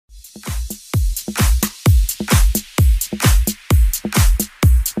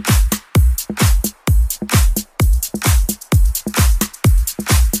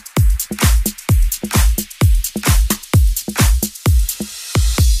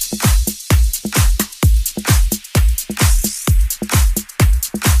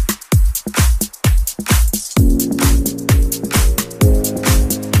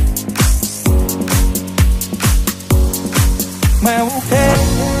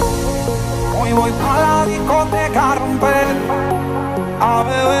Hoy voy pa' la discoteca a romper, a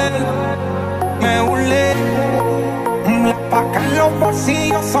beber, me burlé. Las pacas en los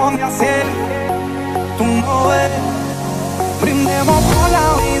bolsillos son de hacer, tú no ves. Brindemos por la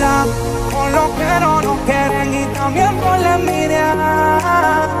vida, por los que no nos quieren y también por la envidia.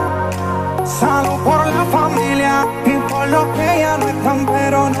 Salud por la familia y por los que ya no están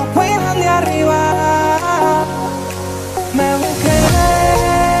pero nos cuidan de arriba. Me busqué,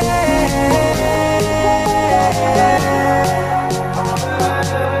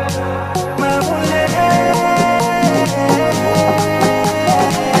 me burlé.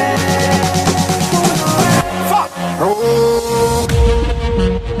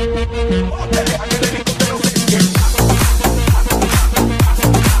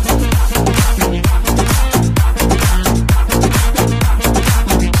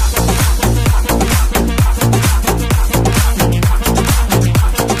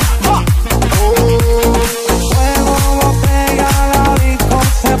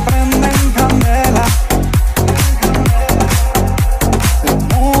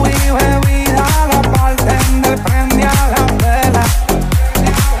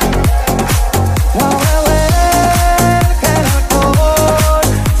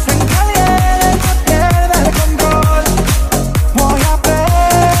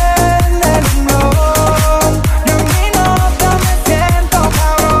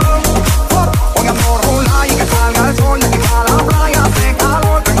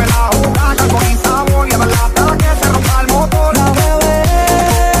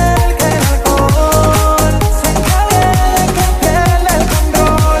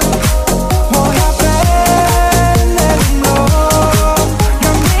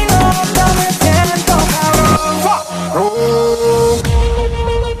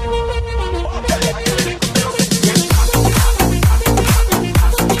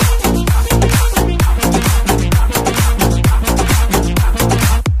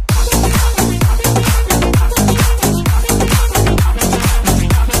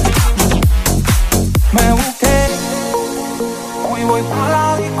 Voy pa'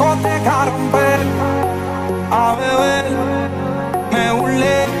 la discoteca a romper, a beber, me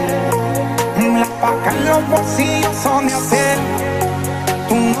burlé. Las pacas en los bolsillos son de hacer,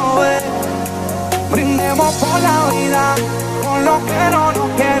 tú no ves. Brindemos por la vida, por los que no nos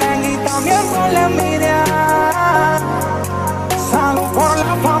quieren